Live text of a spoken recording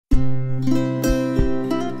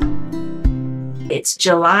It's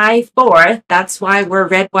July 4th. That's why we're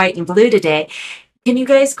red, white, and blue today. Can you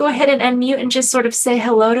guys go ahead and unmute and just sort of say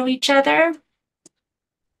hello to each other?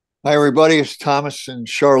 Hi, everybody. It's Thomas in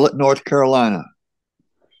Charlotte, North Carolina.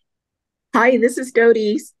 Hi, this is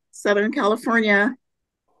Dodie, Southern California.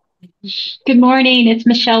 Good morning. It's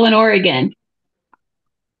Michelle in Oregon.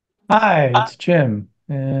 Hi, it's Jim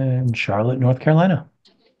in Charlotte, North Carolina.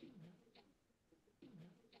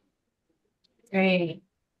 Great.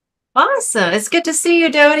 Awesome. It's good to see you,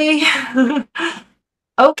 Dodie.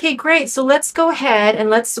 Okay, great. So let's go ahead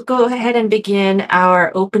and begin our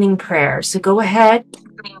opening prayer. So go ahead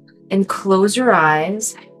and close your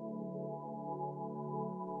eyes.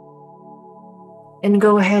 And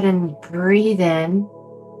go ahead and breathe in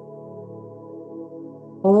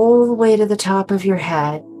all the way to the top of your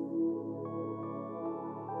head.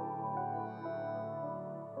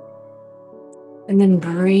 And then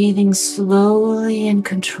breathing slowly and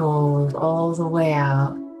controlled all the way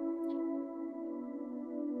out.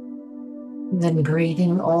 And then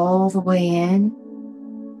breathing all the way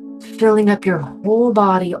in, filling up your whole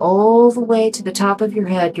body all the way to the top of your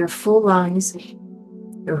head, your full lungs,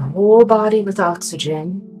 your whole body with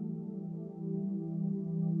oxygen.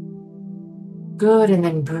 Good, and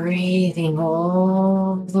then breathing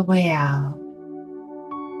all the way out.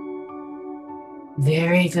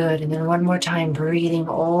 Very good, and then one more time, breathing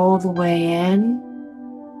all the way in,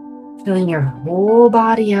 filling your whole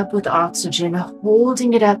body up with oxygen,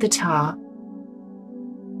 holding it at the top.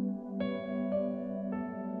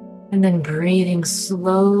 And then breathing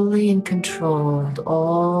slowly and controlled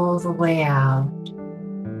all the way out.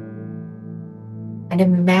 And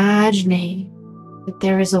imagining that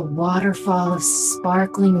there is a waterfall of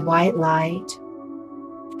sparkling white light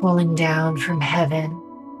falling down from heaven,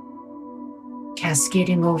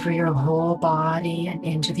 cascading over your whole body and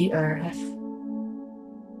into the earth.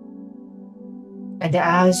 And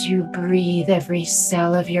as you breathe, every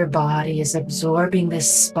cell of your body is absorbing this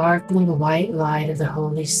sparkling white light of the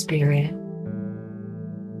Holy Spirit.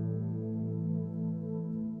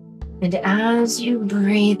 And as you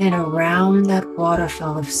breathe in, around that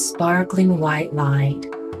waterfall of sparkling white light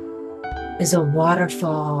is a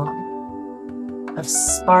waterfall of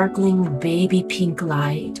sparkling baby pink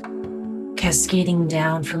light cascading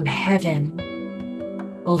down from heaven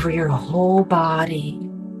over your whole body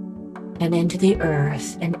and into the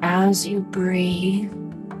earth. And as you breathe,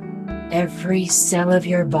 every cell of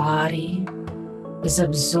your body is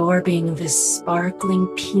absorbing this sparkling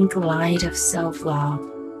pink light of self-love.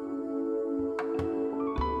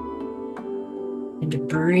 And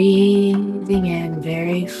breathing in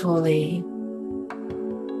very fully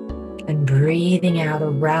and breathing out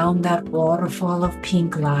around that waterfall of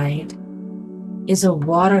pink light is a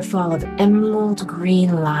waterfall of emerald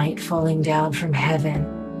green light falling down from heaven,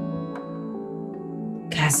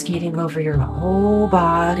 cascading over your whole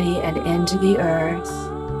body and into the earth.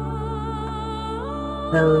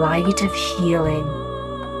 The light of healing.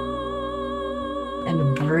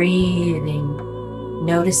 And breathing,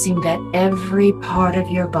 noticing that every part of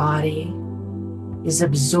your body is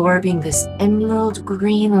absorbing this emerald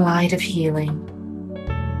green light of healing.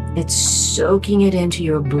 It's soaking it into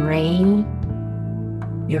your brain.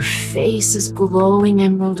 Your face is glowing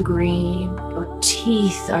emerald green. Your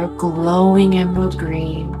teeth are glowing emerald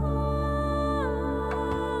green.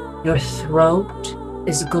 Your throat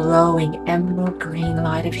is glowing emerald green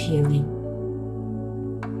light of healing.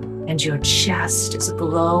 And your chest is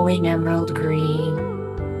glowing emerald green.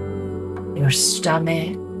 Your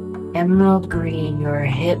stomach, emerald green. Your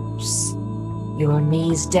hips, your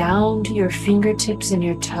knees down to your fingertips and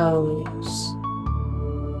your toes.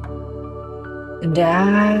 And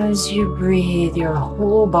as you breathe, your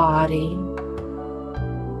whole body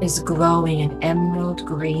is glowing an emerald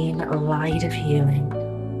green light of healing.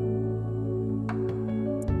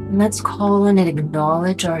 And let's call in and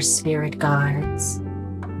acknowledge our spirit guides,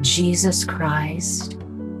 Jesus Christ,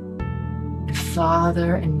 the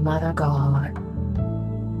Father and Mother God,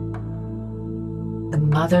 the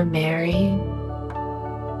Mother Mary,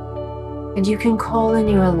 and you can call in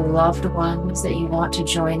your loved ones that you want to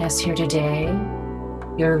join us here today,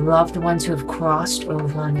 your loved ones who have crossed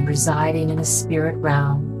over and residing in the spirit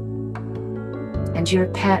realm, and your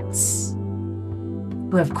pets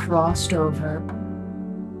who have crossed over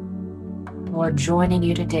or are joining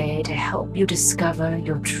you today to help you discover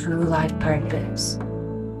your true life purpose.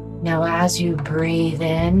 Now, as you breathe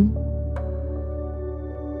in,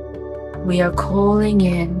 we are calling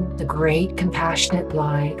in the great compassionate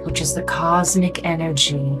light, which is the cosmic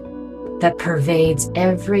energy that pervades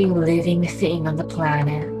every living thing on the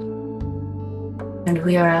planet. And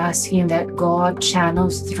we are asking that God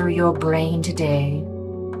channels through your brain today,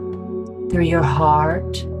 through your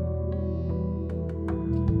heart,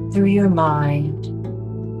 through your mind,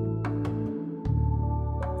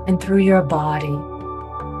 and through your body.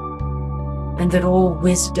 And that all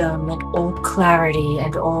wisdom and all clarity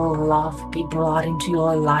and all love be brought into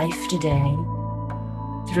your life today.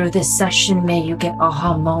 Through this session, may you get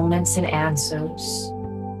aha moments and answers.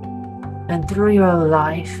 And through your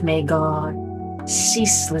life, may God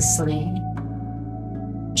ceaselessly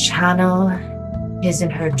channel his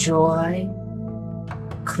and her joy,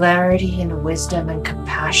 clarity and wisdom and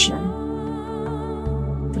compassion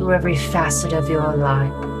through every facet of your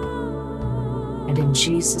life. And in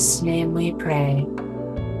Jesus' name we pray.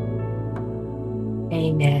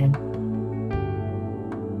 Amen.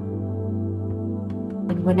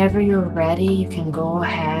 And whenever you're ready, you can go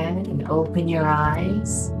ahead and open your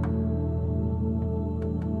eyes.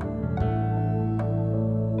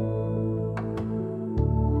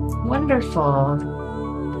 Wonderful.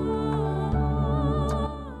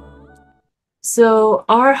 So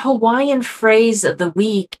our Hawaiian phrase of the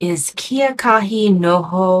week is Kia kahi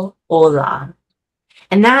noho ola.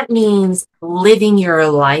 And that means living your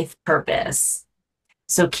life purpose.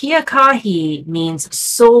 So kia kahi means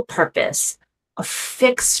sole purpose, a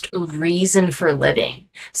fixed reason for living.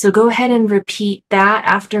 So go ahead and repeat that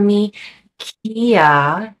after me.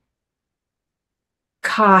 Kia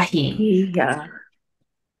kahi. Kia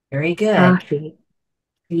Very good. kahi.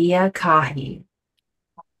 Kia kahi.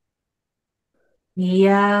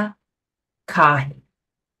 Kia kahi.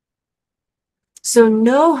 So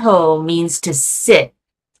noho means to sit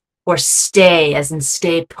or stay, as in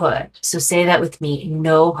stay put. So say that with me,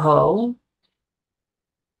 noho.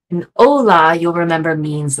 And ola, you'll remember,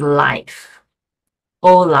 means life.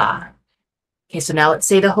 Ola. Okay, so now let's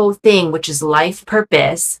say the whole thing, which is life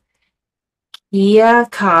purpose. Kia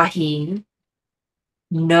kahi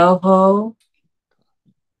noho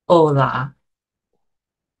ola.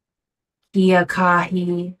 Kia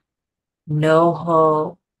kahi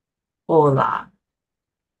noho ola.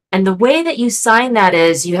 And the way that you sign that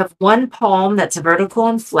is you have one palm that's vertical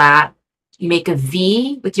and flat. You make a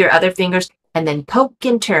V with your other fingers and then poke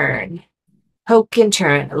and turn. Poke and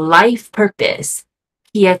turn. Life purpose.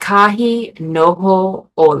 Kia kahi noho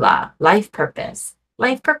ola. Life purpose.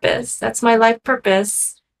 Life purpose. That's my life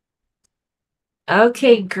purpose.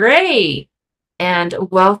 Okay, great.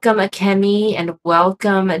 And welcome Akemi and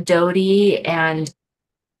welcome Dodie and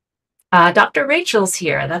Dr. Rachel's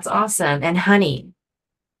here. That's awesome. And Honey.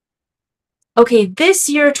 Okay, this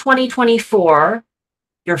year, 2024,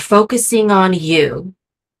 you're focusing on you.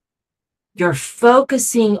 You're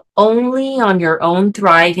focusing only on your own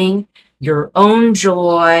thriving, your own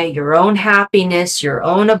joy, your own happiness, your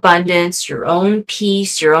own abundance, your own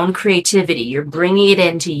peace, your own creativity. You're bringing it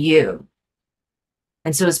into you.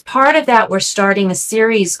 And so as part of that, we're starting a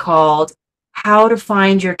series called How to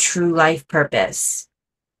Find Your True Life Purpose.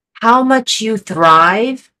 How much you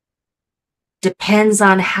thrive depends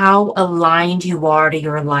on how aligned you are to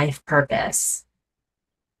your life purpose.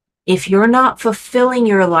 If you're not fulfilling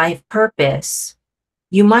your life purpose,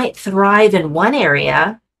 you might thrive in one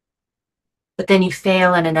area, but then you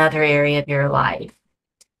fail in another area of your life.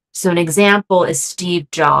 So an example is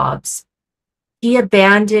Steve Jobs. He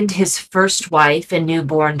abandoned his first wife and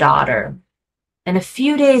newborn daughter. And a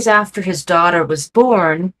few days after his daughter was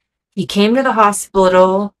born, he came to the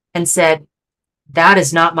hospital and said, "That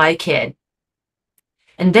is not my kid."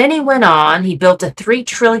 And then he went on, he built a $3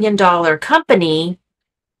 trillion company,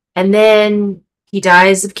 and then he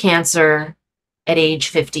dies of cancer at age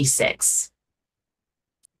 56.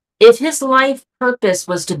 If his life purpose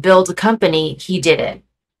was to build a company, he did it.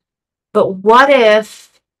 But what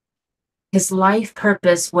if his life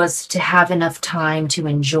purpose was to have enough time to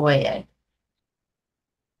enjoy it?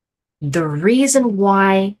 The reason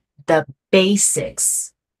why the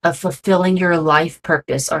basics of fulfilling your life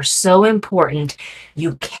purpose are so important,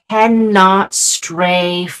 you cannot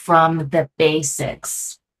stray from the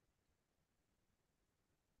basics,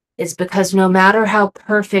 is because no matter how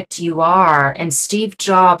perfect you are, and Steve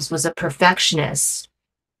Jobs was a perfectionist,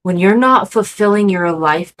 when you're not fulfilling your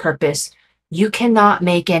life purpose, you cannot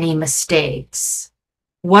make any mistakes.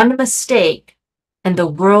 One mistake, and the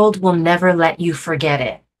world will never let you forget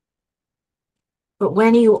it. But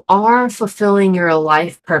when you are fulfilling your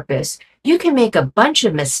life purpose, you can make a bunch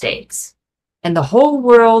of mistakes, and the whole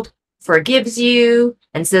world forgives you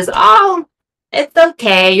and says, "Oh, it's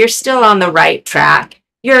okay. You're still on the right track.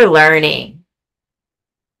 You're learning."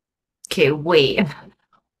 Okay, wait.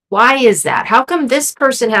 Why is that? How come this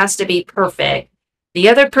person has to be perfect? The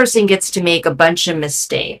other person gets to make a bunch of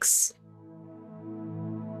mistakes.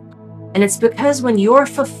 And it's because when you're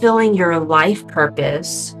fulfilling your life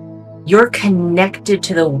purpose, you're connected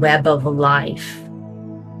to the web of life.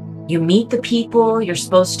 You meet the people you're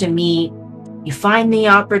supposed to meet. You find the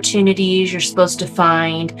opportunities you're supposed to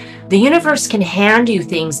find. The universe can hand you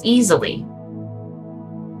things easily.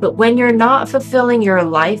 But when you're not fulfilling your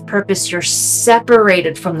life purpose, you're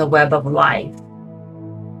separated from the web of life.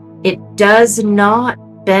 It does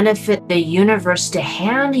not benefit the universe to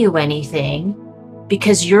hand you anything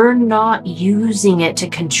because you're not using it to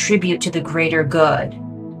contribute to the greater good.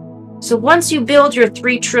 So once you build your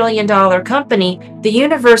 $3 trillion company, the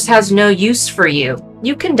universe has no use for you.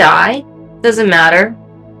 You can die, doesn't matter.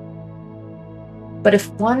 But if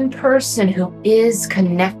one person who is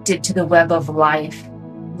connected to the web of life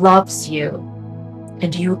loves you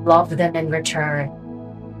and you love them in return,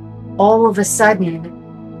 all of a sudden,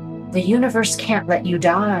 the universe can't let you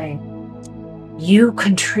die. You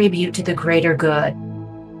contribute to the greater good.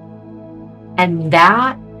 And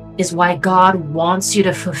that is why God wants you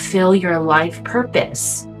to fulfill your life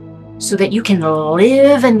purpose so that you can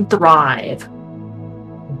live and thrive.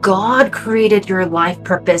 God created your life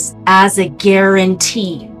purpose as a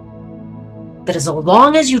guarantee that as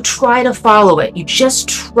long as you try to follow it, you just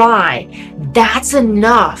try, that's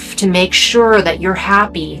enough to make sure that you're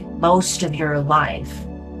happy most of your life.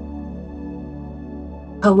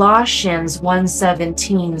 Colossians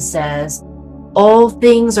 1:17 says, all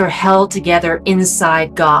things are held together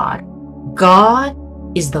inside God. God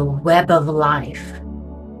is the web of life.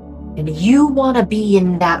 And you want to be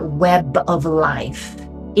in that web of life,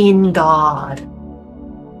 in God.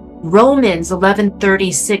 Romans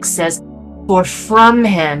 11:36 says, for from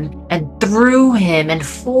him and through him and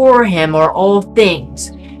for him are all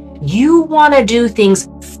things. You want to do things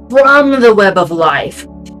from the web of life,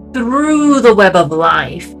 through the web of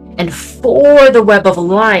life, and for the web of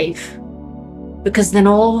life, because then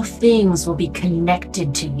all things will be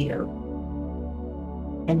connected to you.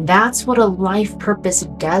 And that's what a life purpose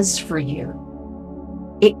does for you.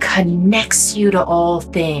 It connects you to all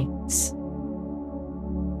things.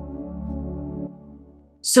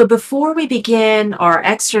 So before we begin our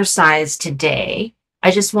exercise today,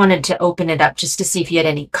 I just wanted to open it up just to see if you had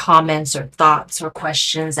any comments or thoughts or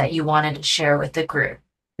questions that you wanted to share with the group.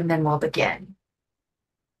 And then we'll begin.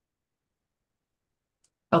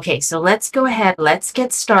 Okay, so let's go ahead. Let's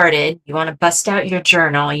get started. You want to bust out your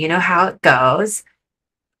journal. You know how it goes.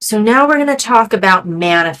 So now we're going to talk about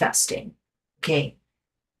manifesting. Okay,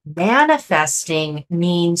 manifesting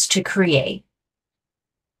means to create.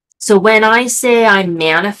 So when I say I'm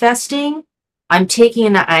manifesting, I'm taking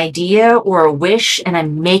an idea or a wish and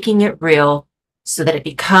I'm making it real so that it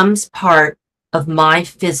becomes part of my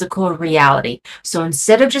physical reality. So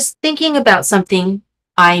instead of just thinking about something,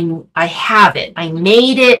 I have it. I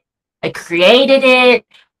made it. I created it.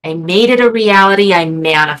 I made it a reality. I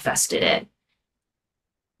manifested it.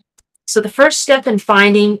 So the first step in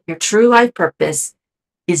finding your true life purpose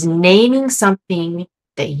is naming something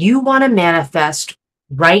that you want to manifest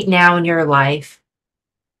right now in your life,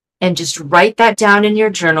 and just write that down in your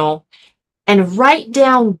journal and write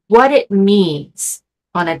down what it means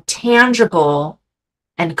on a tangible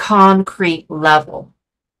and concrete level.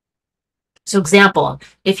 So example,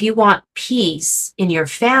 if you want peace in your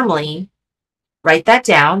family, write that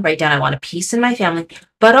down. Write down, I want a peace in my family,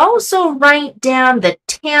 but also write down the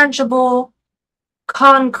tangible,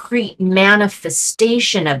 concrete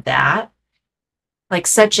manifestation of that, like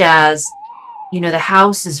such as, you know, the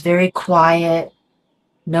house is very quiet.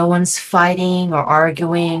 No one's fighting or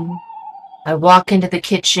arguing. I walk into the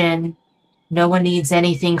kitchen. No one needs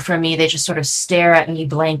anything from me. They just sort of stare at me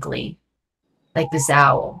blankly, like this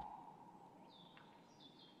owl.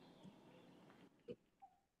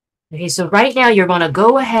 Okay, so right now you're going to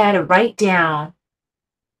go ahead and write down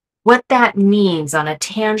what that means on a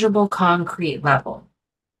tangible, concrete level.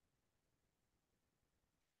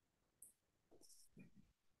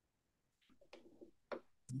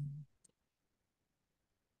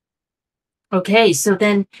 Okay, so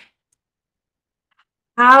then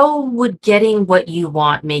how would getting what you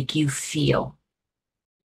want make you feel?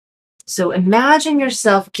 So imagine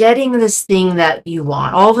yourself getting this thing that you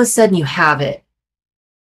want. All of a sudden you have it.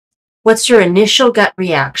 What's your initial gut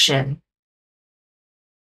reaction?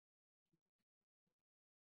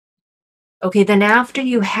 Okay, then after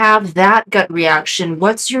you have that gut reaction,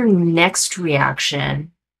 what's your next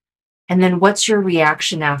reaction? And then what's your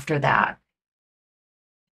reaction after that?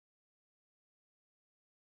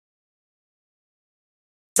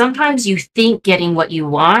 Sometimes you think getting what you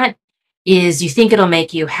want is you think it'll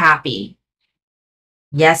make you happy.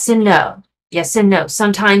 Yes and no. Yes and no.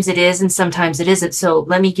 Sometimes it is and sometimes it isn't. So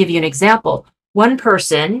let me give you an example. One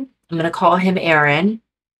person I'm going to call him Aaron,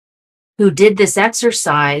 who did this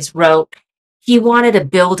exercise, wrote he wanted a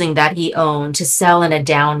building that he owned to sell in a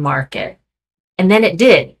down market. And then it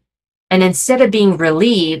did. And instead of being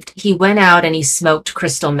relieved, he went out and he smoked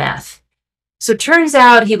crystal meth. So it turns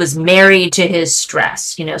out he was married to his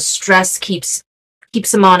stress. You know, stress keeps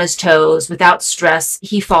him on his toes. Without stress,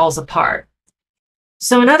 he falls apart.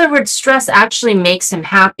 So in other words, stress actually makes him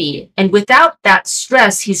happy. And without that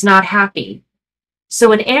stress, he's not happy.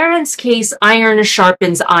 So in Aaron's case, iron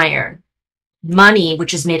sharpens iron. Money,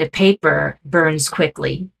 which is made of paper, burns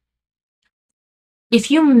quickly.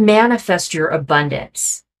 If you manifest your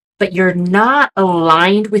abundance, but you're not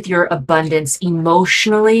aligned with your abundance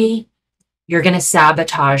emotionally, you're going to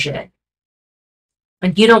sabotage it.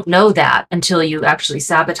 And you don't know that until you actually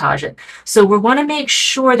sabotage it. So we want to make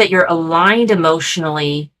sure that you're aligned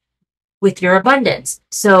emotionally with your abundance.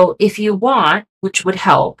 So if you want, which would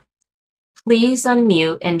help, please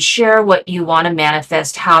unmute and share what you want to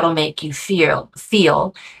manifest, how it'll make you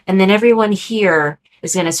feel. And then everyone here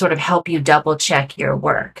is going to sort of help you double check your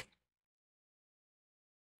work.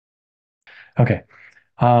 Okay.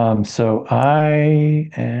 So I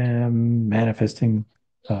am manifesting,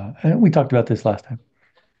 and we talked about this last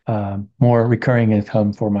time, more recurring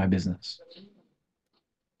income for my business,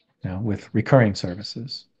 with recurring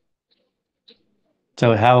services.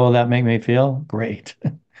 So how will that make me feel? Great.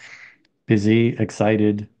 Busy,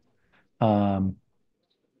 excited,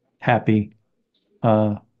 happy,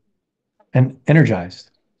 and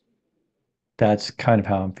energized. That's kind of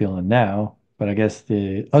how I'm feeling now. But I guess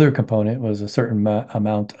the other component was a certain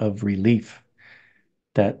amount of relief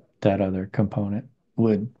that other component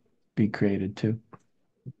would be created too.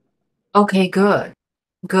 Okay, good.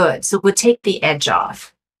 Good. So we'll take the edge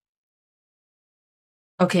off.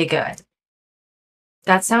 Okay, good.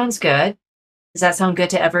 That sounds good. Does that sound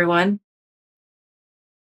good to everyone?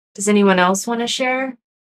 Does anyone else want to share?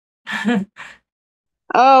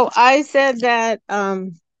 Oh, I said that, I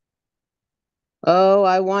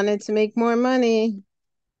wanted to make more money.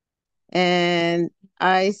 And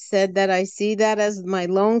I said that I see that as my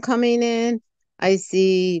loan coming in. I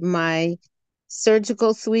see my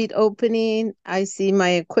surgical suite opening. I see my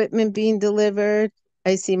equipment being delivered.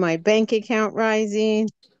 I see my bank account rising.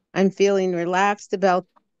 I'm feeling relaxed about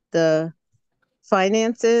the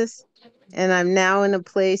finances. And I'm now in a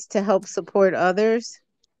place to help support others.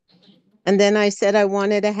 And then I said I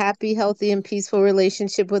wanted a happy, healthy, and peaceful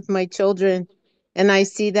relationship with my children. And I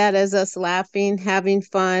see that as us laughing, having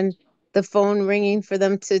fun, the phone ringing for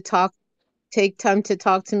them to talk, take time to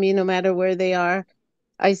talk to me no matter where they are.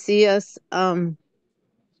 I see us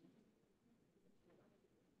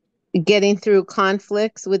getting through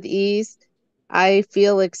conflicts with ease. I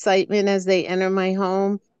feel excitement as they enter my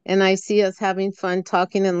home. And I see us having fun,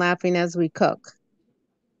 talking and laughing as we cook.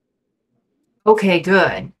 Okay,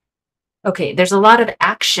 good. Okay, there's a lot of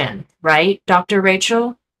action, right, Dr.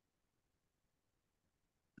 Rachel?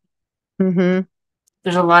 Mm-hmm.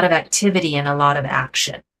 There's a lot of activity and a lot of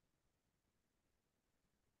action.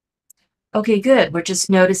 Okay, good. We're just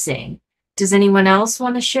noticing. Does anyone else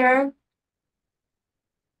want to share?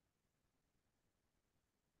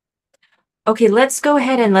 Okay, let's go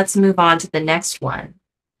ahead and let's move on to the next one.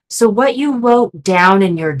 So what you wrote down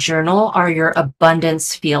in your journal are your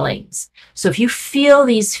abundance feelings. So if you feel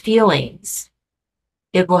these feelings,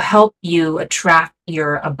 it will help you attract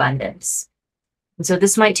your abundance. And so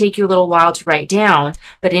this might take you a little while to write down,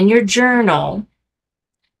 but in your journal,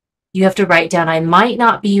 you have to write down, I might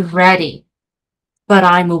not be ready, but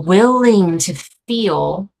I'm willing to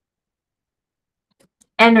feel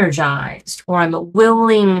energized, or I'm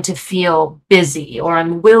willing to feel busy, or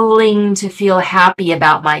I'm willing to feel happy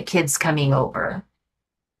about my kids coming over,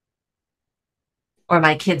 or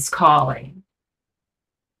my kids calling.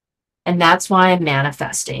 And that's why I'm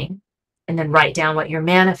manifesting. And then write down what you're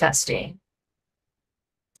manifesting.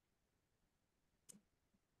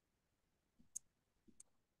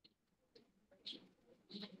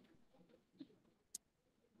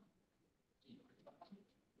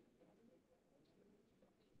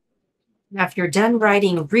 Now, if you're done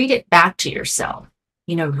writing, read it back to yourself.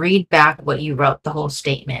 Read back what you wrote, the whole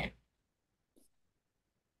statement.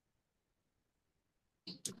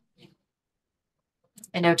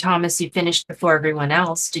 I know, Thomas, you finished before everyone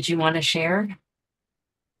else. Did you want to share?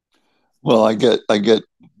 Well, I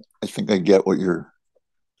think I get what you're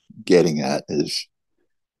getting at is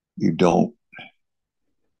you don't,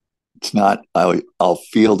 it's not, I'll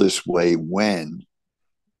feel this way when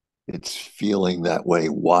it's feeling that way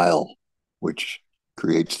while, which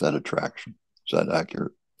creates that attraction. Is that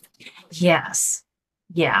accurate? Yes.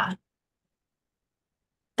 Yeah.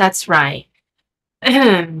 That's right.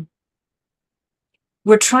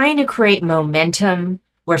 we're trying to create momentum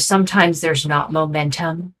where sometimes there's not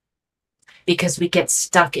momentum because we get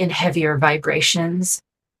stuck in heavier vibrations.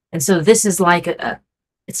 And so this is like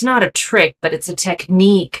it's not a trick, but it's a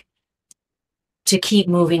technique to keep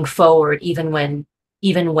moving forward even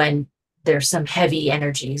when there's some heavy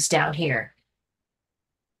energies down here.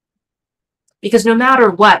 Because no matter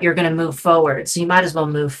what, you're going to move forward. So you might as well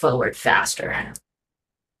move forward faster,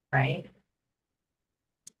 right?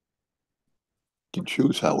 We can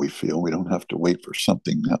choose how we feel. We don't have to wait for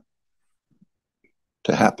something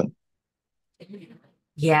to happen.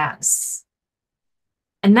 Yes.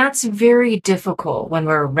 And that's very difficult when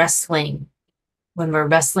we're wrestling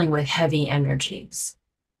with heavy energies.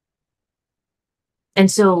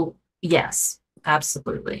 And so, yes,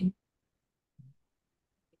 absolutely.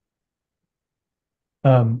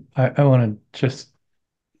 I want to just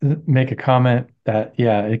make a comment that,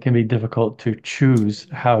 yeah, it can be difficult to choose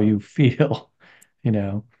how you feel,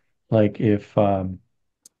 like if,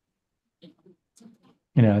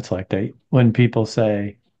 it's like when people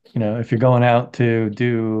say, if you're going out to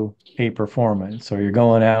do a performance or you're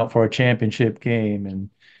going out for a championship game and,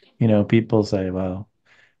 people say, well,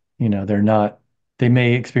 they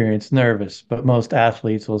may experience nervous, but most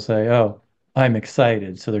athletes will say, oh, I'm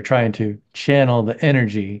excited. So they're trying to channel the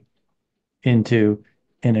energy into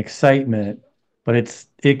an excitement, but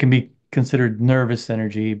it can be considered nervous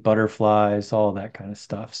energy, butterflies, all that kind of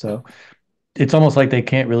stuff. So it's almost like they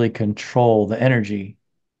can't really control the energy,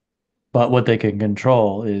 but what they can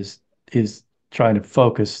control is trying to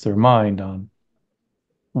focus their mind on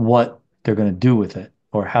what they're going to do with it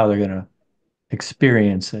or how they're going to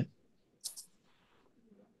experience it.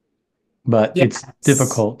 But Yes. it's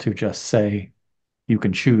difficult to just say you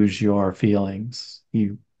can choose your feelings.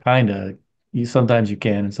 You sometimes you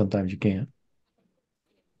can and sometimes you can't.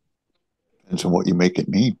 Depends on what you make it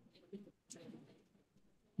mean.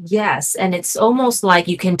 Yes, and it's almost like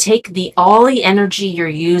you can take all the energy you're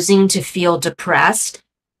using to feel depressed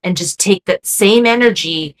and just take that same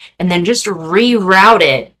energy and then just reroute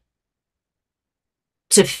it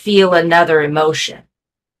to feel another emotion.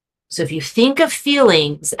 So if you think of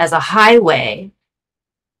feelings as a highway,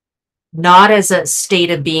 not as a state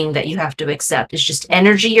of being that you have to accept, it's just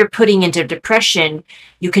energy you're putting into depression,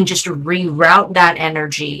 you can just reroute that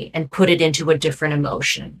energy and put it into a different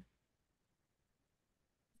emotion.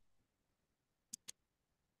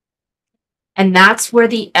 And that's where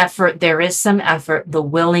there is some effort, the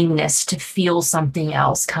willingness to feel something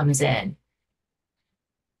else comes in.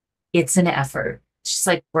 It's an effort. It's just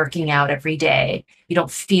like working out every day. You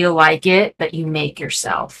don't feel like it, but you make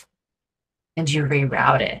yourself and you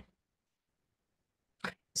reroute it.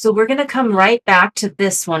 So we're going to come right back to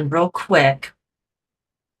this one real quick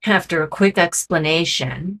after a quick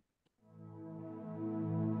explanation.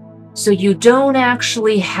 So you don't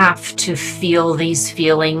actually have to feel these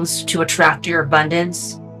feelings to attract your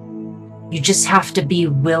abundance. You just have to be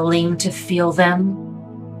willing to feel them.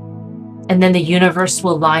 And then the universe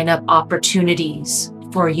will line up opportunities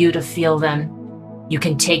for you to feel them. You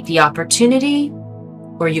can take the opportunity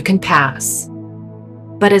or you can pass.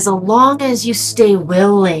 But as long as you stay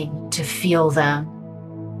willing to feel them,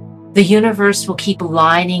 the universe will keep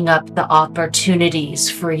lining up the opportunities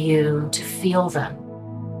for you to feel them.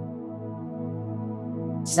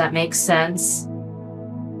 Does that make sense?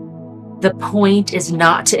 The point is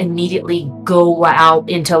not to immediately go out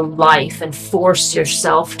into life and force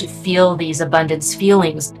yourself to feel these abundance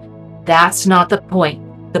feelings. That's not the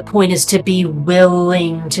point. The point is to be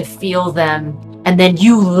willing to feel them, and then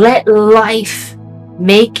you let life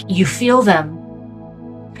make you feel them.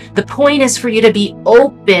 The point is for you to be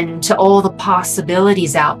open to all the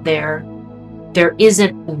possibilities out there. There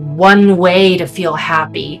isn't one way to feel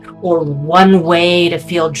happy or one way to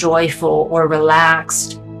feel joyful or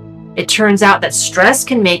relaxed. It turns out that stress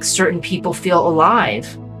can make certain people feel alive.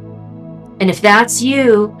 And if that's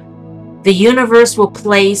you, the universe will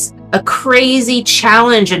place a crazy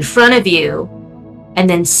challenge in front of you and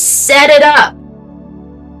then set it up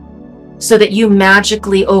so that you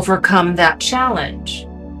magically overcome that challenge.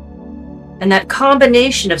 And that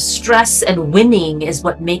combination of stress and winning is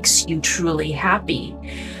what makes you truly happy.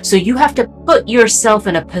 So you have to put yourself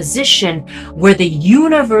in a position where the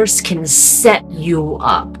universe can set you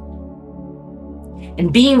up.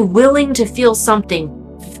 And being willing to feel something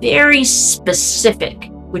very specific,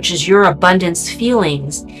 which is your abundance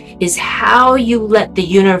feelings, is how you let the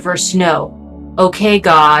universe know, okay,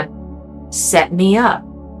 God, set me up.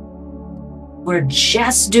 We're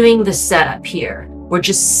just doing the setup here. We're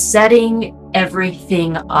just setting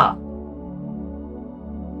everything up.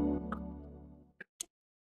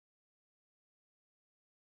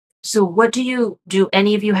 So what do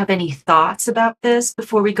any of you have any thoughts about this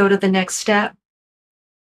before we go to the next step?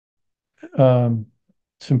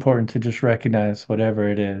 It's important to just recognize whatever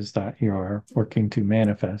it is that you're working to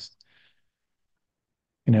manifest,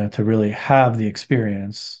 to really have the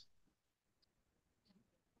experience,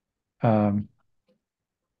 to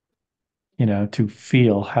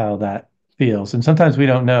feel how that feels. And sometimes we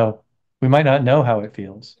might not know how it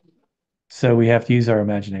feels. So we have to use our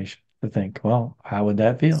imagination to think, well, how would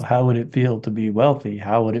that feel? How would it feel to be wealthy?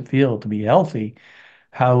 How would it feel to be healthy?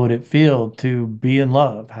 How would it feel to be in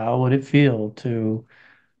love? How would it feel to,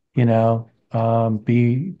 to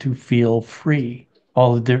feel free?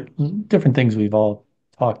 All the different things we've all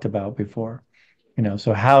talked about before,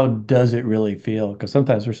 so how does it really feel? Because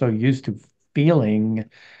sometimes we're so used to feeling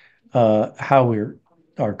our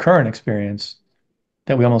current experience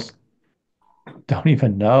that we almost don't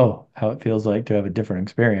even know how it feels like to have a different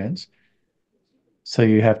experience. So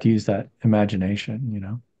you have to use that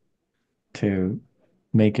imagination, to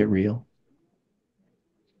make it real.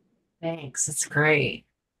 Thanks. That's great.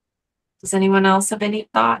 Does anyone else have any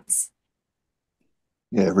thoughts?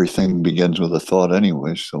 Yeah, everything begins with a thought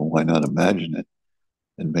anyway, so why not imagine it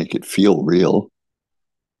and make it feel real?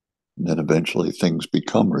 And then eventually things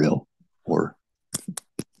become real, or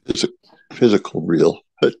physical real.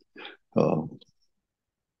 But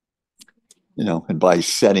and by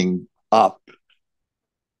setting up,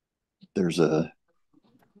 there's a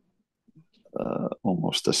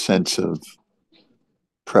almost a sense of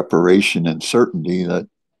preparation and certainty that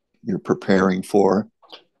you're preparing for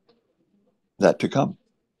that to come.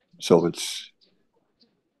 So it's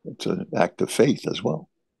an act of faith as well.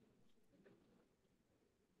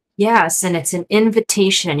 Yes, and it's an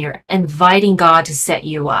invitation. You're inviting God to set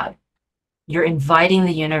you up. You're inviting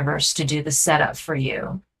the universe to do the setup for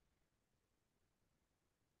you.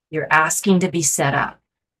 You're asking to be set up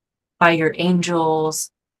by your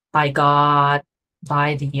angels, by God,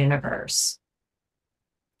 by the universe.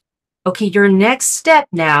 Okay, your next step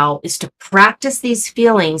now is to practice these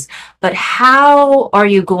feelings, but how are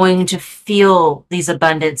you going to feel these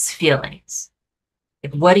abundance feelings?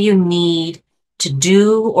 Like, what do you need to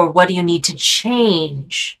do, or what do you need to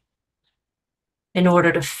change in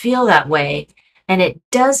order to feel that way? And it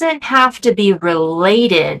doesn't have to be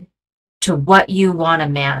related to what you want to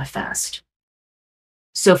manifest.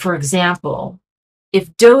 So, for example,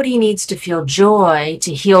 if Dodie needs to feel joy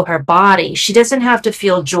to heal her body, she doesn't have to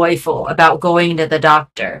feel joyful about going to the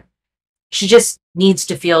doctor. She just needs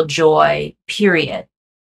to feel joy, period.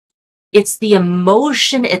 It's the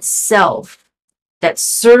emotion itself that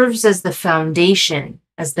serves as the foundation,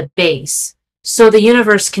 as the base, so the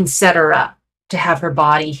universe can set her up to have her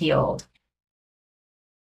body healed.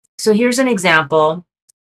 So here's an example.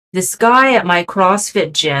 This guy at my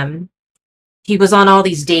CrossFit gym, he was on all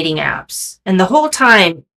these dating apps, and the whole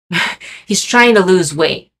time he's trying to lose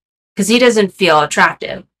weight because he doesn't feel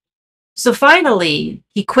attractive. So finally,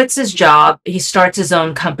 he quits his job, he starts his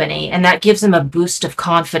own company, and that gives him a boost of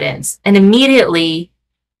confidence. And immediately,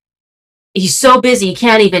 he's so busy, he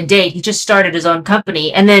can't even date. He just started his own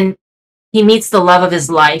company. And then he meets the love of his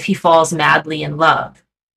life. He falls madly in love.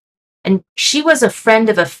 And she was a friend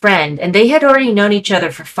of a friend, and they had already known each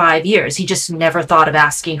other for 5 years. He just never thought of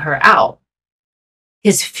asking her out.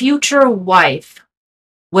 His future wife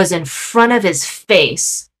was in front of his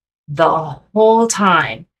face the whole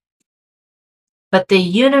time. But the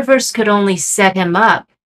universe could only set him up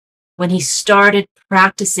when he started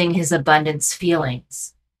practicing his abundance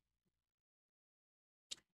feelings.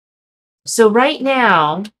 So right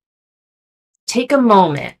now, take a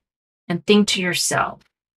moment and think to yourself,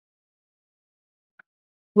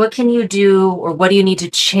 what can you do, or what do you need to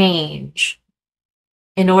change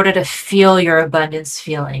in order to feel your abundance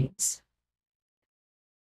feelings?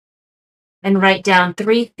 And write down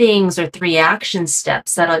 3 things or 3 action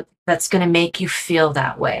steps that's going to make you feel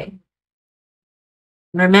that way.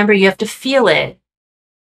 And remember, you have to feel it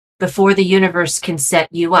before the universe can set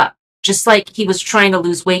you up. Just like he was trying to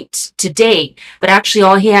lose weight to date, but actually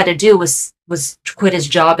all he had to do was quit his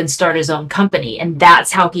job and start his own company. And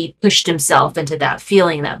that's how he pushed himself into that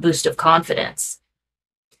feeling, that boost of confidence.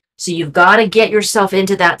 So you've got to get yourself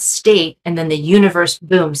into that state, and then the universe,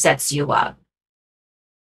 boom, sets you up.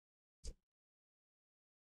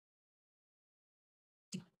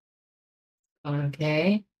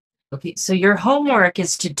 Okay. So your homework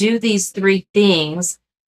is to do these 3 things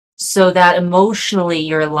so that emotionally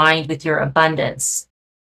you're aligned with your abundance.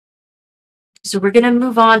 So we're going to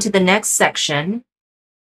move on to the next section.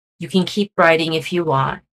 You can keep writing if you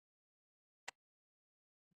want.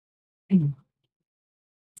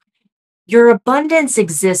 Your abundance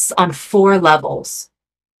exists on 4 levels.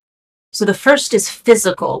 So the first is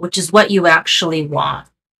physical, which is what you actually want.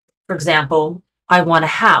 For example, I want a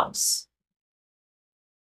house.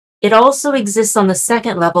 It also exists on the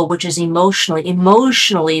second level, which is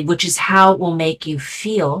emotionally, which is how it will make you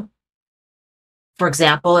feel. For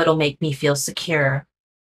example, it'll make me feel secure.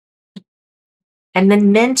 And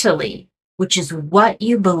then mentally, which is what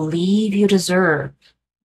you believe you deserve.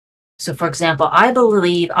 So for example, I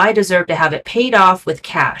believe I deserve to have it paid off with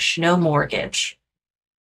cash, no mortgage.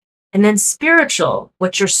 And then spiritual,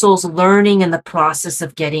 what your soul's learning in the process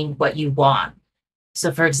of getting what you want.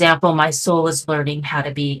 So for example, my soul is learning how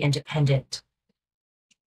to be independent.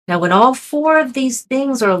 Now, when all four of these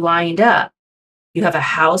things are lined up, you have a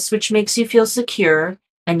house which makes you feel secure,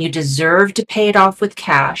 and you deserve to pay it off with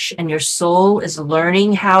cash, and your soul is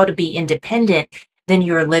learning how to be independent, then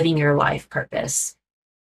you're living your life purpose.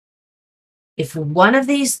 If one of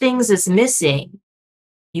these things is missing,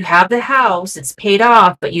 you have the house, it's paid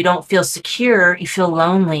off, but you don't feel secure, you feel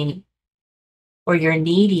lonely, or you're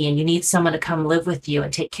needy and you need someone to come live with you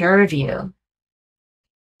and take care of you,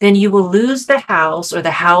 then you will lose the house, or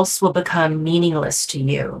the house will become meaningless to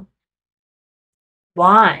you.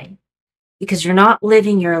 Why? Because you're not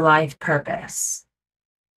living your life purpose.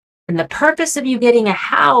 And the purpose of you getting a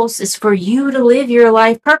house is for you to live your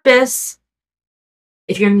life purpose.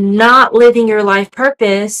 If you're not living your life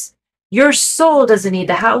purpose, your soul doesn't need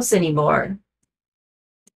the house anymore.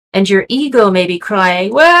 And your ego may be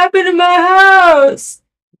crying, "What happened to my house?"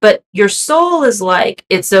 But your soul is like,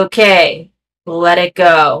 "It's okay. Let it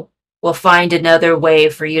go. We'll find another way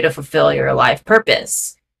for you to fulfill your life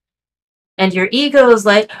purpose." And your ego is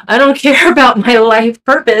like, "I don't care about my life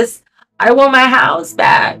purpose. I want my house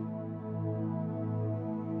back."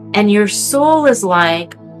 And your soul is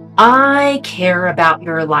like, "I care about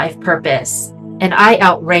your life purpose, and I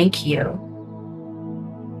outrank you."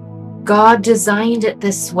 God designed it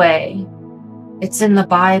this way. It's in the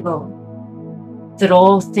Bible that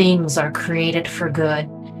all things are created for good,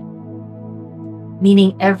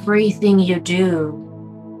 meaning everything you do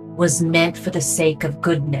was meant for the sake of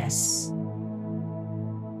goodness.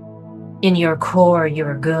 In your core,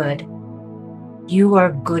 you're good. You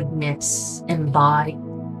are goodness embodied,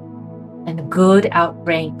 and good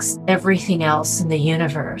outranks everything else in the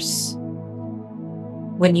universe.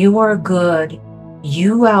 When you are good,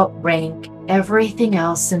 you outrank everything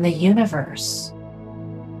else in the universe.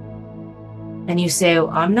 And you say, "Oh,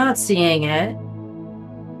 I'm not seeing it."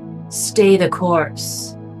 Stay the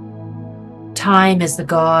course. Time is the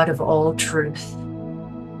God of all truth.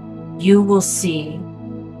 You will see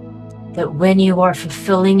that when you are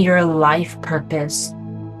fulfilling your life purpose,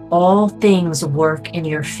 all things work in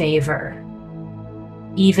your favor,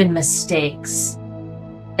 even mistakes.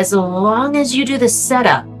 As long as you do the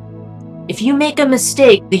setup, if you make a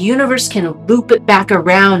mistake, the universe can loop it back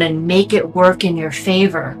around and make it work in your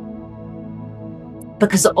favor.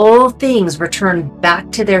 Because all things return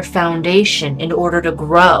back to their foundation in order to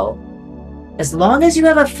grow. As long as you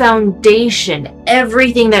have a foundation,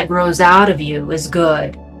 everything that grows out of you is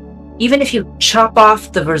good. Even if you chop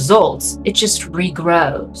off the results, it just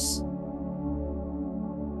regrows.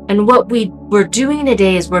 And what we're doing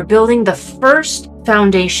today is we're building the first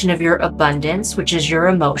foundation of your abundance, which is your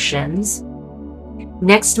emotions.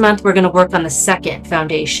 Next month, we're going to work on the second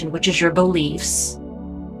foundation, which is your beliefs.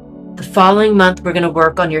 The following month, we're going to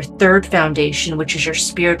work on your third foundation, which is your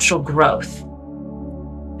spiritual growth.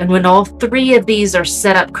 And when all three of these are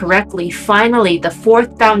set up correctly, finally, the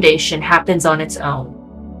fourth foundation happens on its own.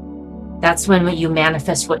 That's when you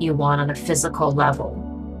manifest what you want on a physical level.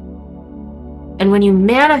 And when you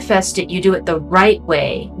manifest it, you do it the right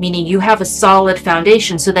way, meaning you have a solid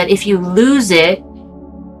foundation so that if you lose it,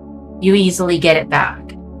 you easily get it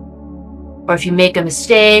back. Or if you make a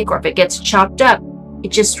mistake, or if it gets chopped up, it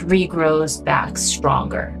just regrows back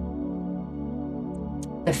stronger.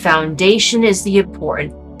 The foundation is the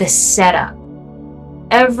important, the setup.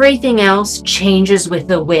 Everything else changes with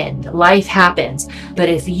the wind. Life happens. But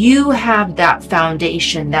if you have that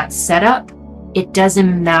foundation, that setup, it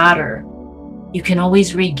doesn't matter. You can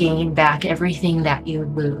always regain back everything that you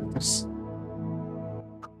lose.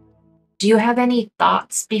 Do you have any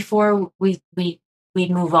thoughts before we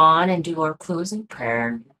move on and do our closing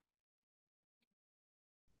prayer?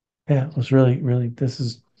 Yeah, it was really, this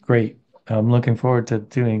is great. I'm looking forward to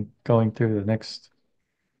going through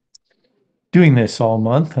doing this all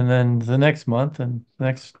month, and then the next month, and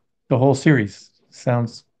the whole series.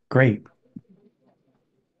 Sounds great.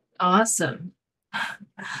 Awesome.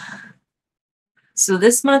 So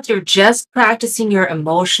this month, you're just practicing your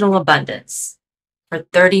emotional abundance for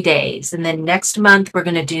 30 days. And then next month, we're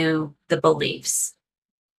going to do the beliefs.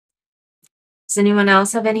 Does anyone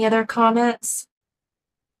else have any other comments?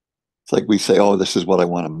 It's like we say, oh, this is what I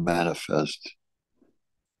want to manifest.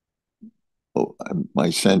 Well,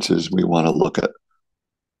 my sense is we want to look at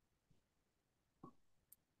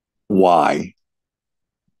why,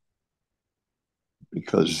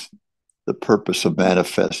 because the purpose of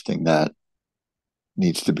manifesting that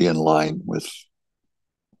needs to be in line with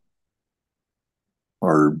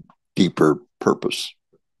our deeper purpose.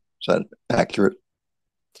 Is that accurate?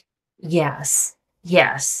 Yes.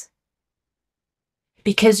 Yes.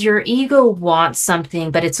 Because your ego wants something,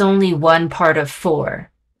 but it's only one part of 4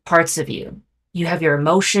 parts of you. You have your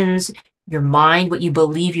emotions, your mind, what you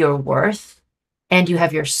believe you're worth, and you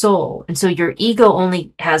have your soul. And so your ego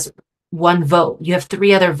only has 1 vote. You have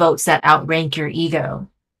 3 other votes that outrank your ego.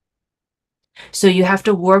 So you have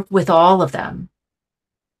to work with all of them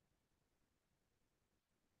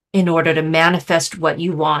in order to manifest what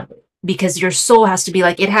you want. Because your soul has to be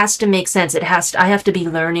like, it has to make sense. I have to be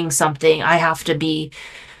learning something. I have to be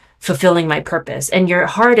fulfilling my purpose. And your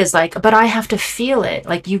heart is like, but I have to feel it.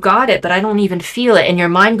 Like, you got it, but I don't even feel it. And your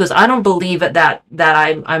mind goes, I don't believe it, that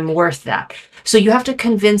I'm worth that. So you have to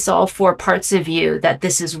convince all 4 parts of you that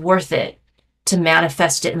this is worth it to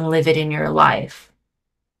manifest it and live it in your life.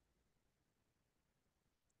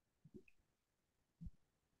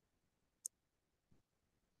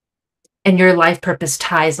 And your life purpose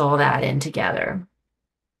ties all that in together.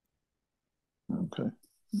 Okay.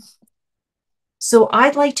 So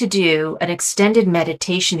I'd like to do an extended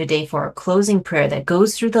meditation today for our closing prayer that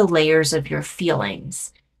goes through the layers of your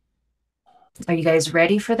feelings. Are you guys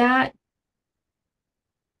ready for that?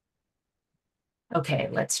 Okay,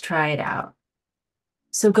 let's try it out.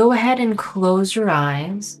 So go ahead and close your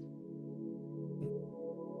eyes.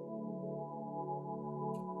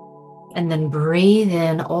 And then breathe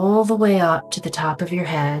in all the way up to the top of your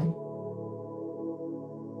head.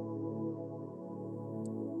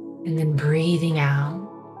 And then breathing out.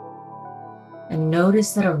 And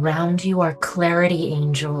notice that around you are clarity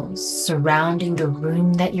angels surrounding the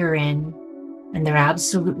room that you're in, and they're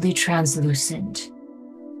absolutely translucent.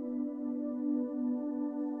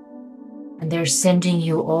 And they're sending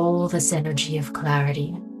you all this energy of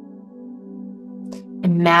clarity.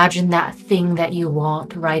 Imagine that thing that you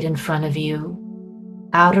want right in front of you,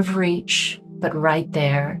 out of reach, but right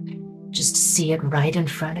there. Just see it right in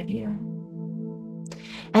front of you.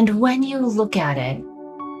 And when you look at it,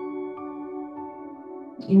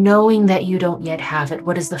 knowing that you don't yet have it,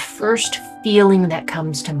 what is the first feeling that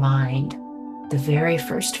comes to mind? The very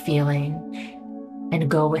first feeling. And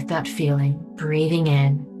go with that feeling, breathing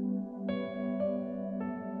in.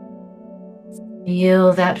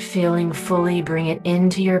 Feel that feeling fully, bring it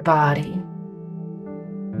into your body.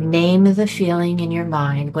 Name the feeling in your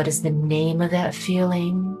mind. What is the name of that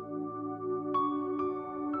feeling?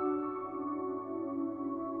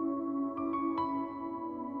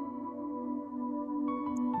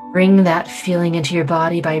 Bring that feeling into your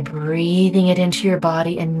body by breathing it into your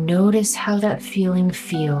body, and notice how that feeling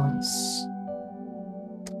feels.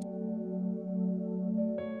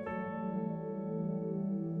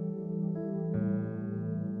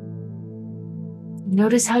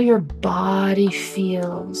 Notice how your body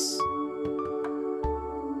feels.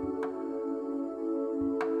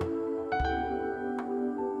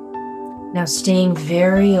 Now, staying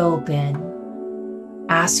very open,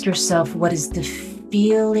 ask yourself, what is the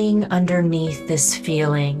feeling underneath this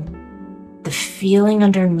feeling? The feeling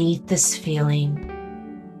underneath this feeling.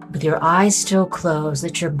 With your eyes still closed,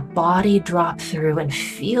 let your body drop through and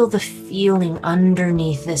feel the feeling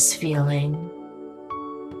underneath this feeling.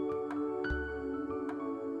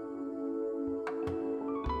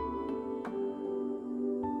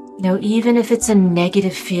 Now, even if it's a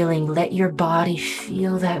negative feeling, let your body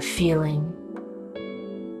feel that feeling.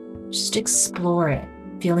 Just explore it.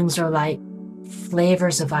 Feelings are like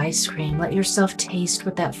flavors of ice cream. Let yourself taste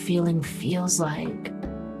what that feeling feels like.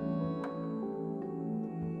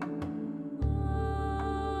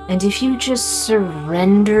 And if you just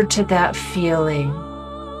surrender to that feeling,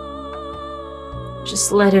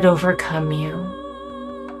 just let it overcome you,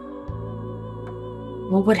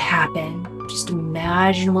 what would happen? Just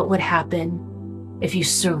imagine what would happen if you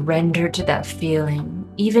surrendered to that feeling.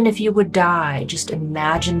 Even if you would die, just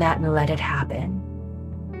imagine that and let it happen.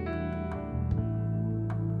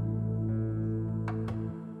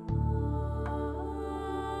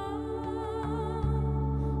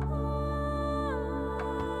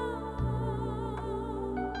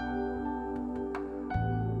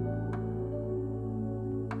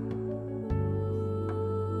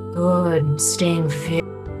 Good, staying very.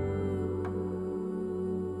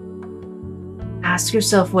 Ask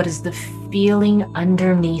yourself, what is the feeling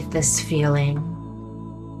underneath this feeling.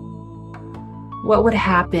 What would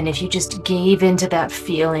happen if you just gave into that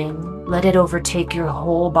feeling, let it overtake your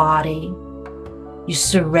whole body? You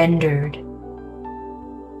surrendered.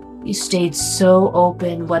 You stayed so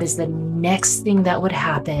open. What is the next thing that would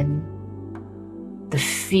happen? The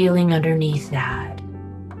feeling underneath that.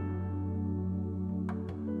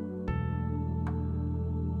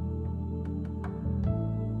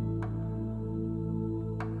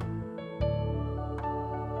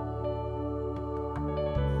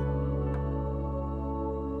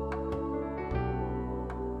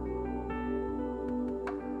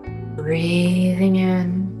 Breathing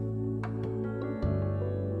in.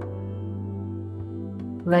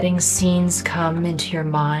 Letting scenes come into your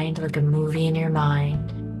mind like a movie in your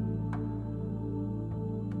mind.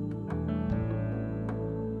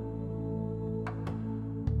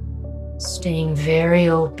 Staying very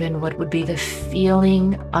open, what would be the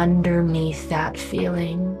feeling underneath that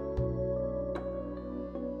feeling?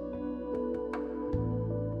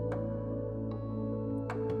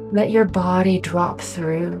 Let your body drop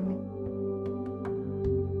through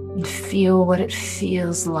and feel what it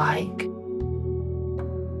feels like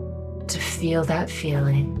to feel that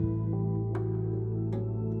feeling.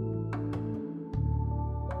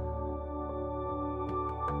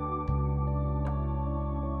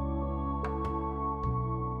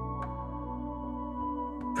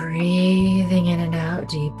 Breathing in and out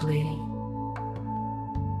deeply.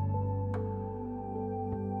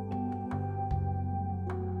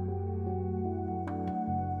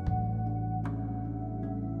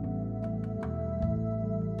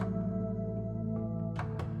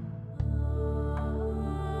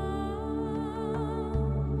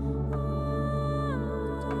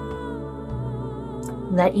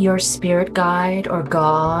 Let your spirit guide or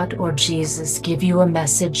God or Jesus give you a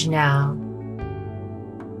message now.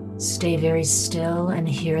 Stay very still and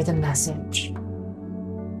hear the message.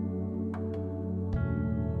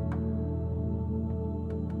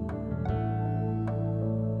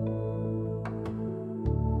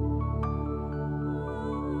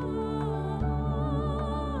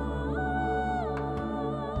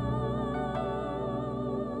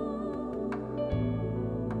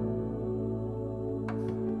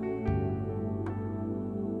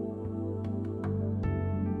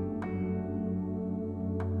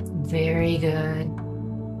 Very good.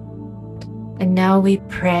 And now we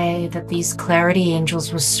pray that these clarity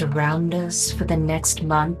angels will surround us for the next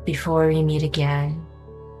month before we meet again.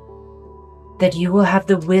 That you will have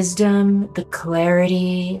the wisdom, the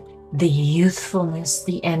clarity, the youthfulness,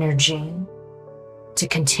 the energy to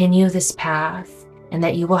continue this path, and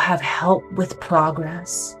that you will have help with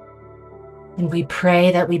progress. And we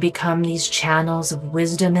pray that we become these channels of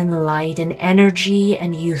wisdom and light and energy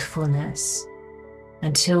and youthfulness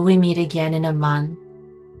until we meet again in a month.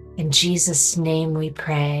 In Jesus' name we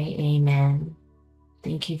pray, amen.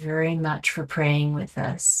 Thank you very much for praying with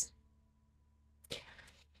us.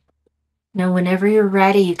 Now, whenever you're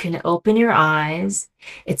ready, you can open your eyes.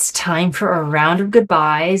 It's time for a round of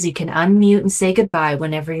goodbyes. You can unmute and say goodbye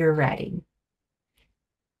whenever you're ready.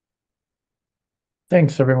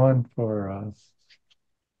 Thanks, everyone, for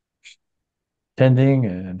attending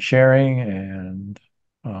and sharing. And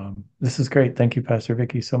this is great. Thank you, Pastor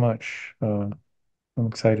Vicky, so much. I'm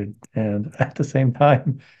excited. And at the same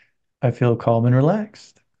time, I feel calm and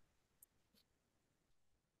relaxed.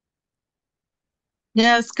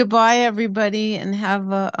 Yes, goodbye, everybody, and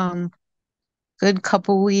have a good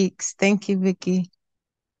couple weeks. Thank you, Vicky.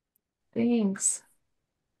 Thanks.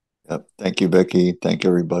 Yep. Thank you, Vicky. Thank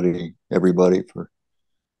everybody for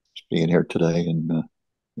being here today. And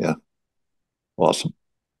yeah, awesome.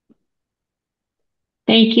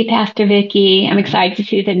 Thank you, Pastor Vicky. I'm excited to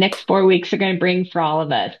see what the next 4 weeks are going to bring for all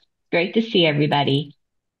of us. Great to see everybody.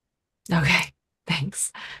 Okay,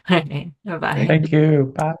 thanks. All right, bye-bye. Thank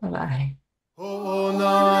you. Bye. Bye-bye. ほ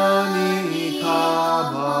なにか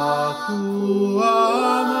ばくわ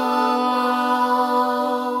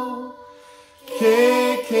ま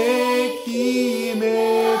けけき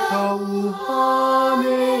めかうは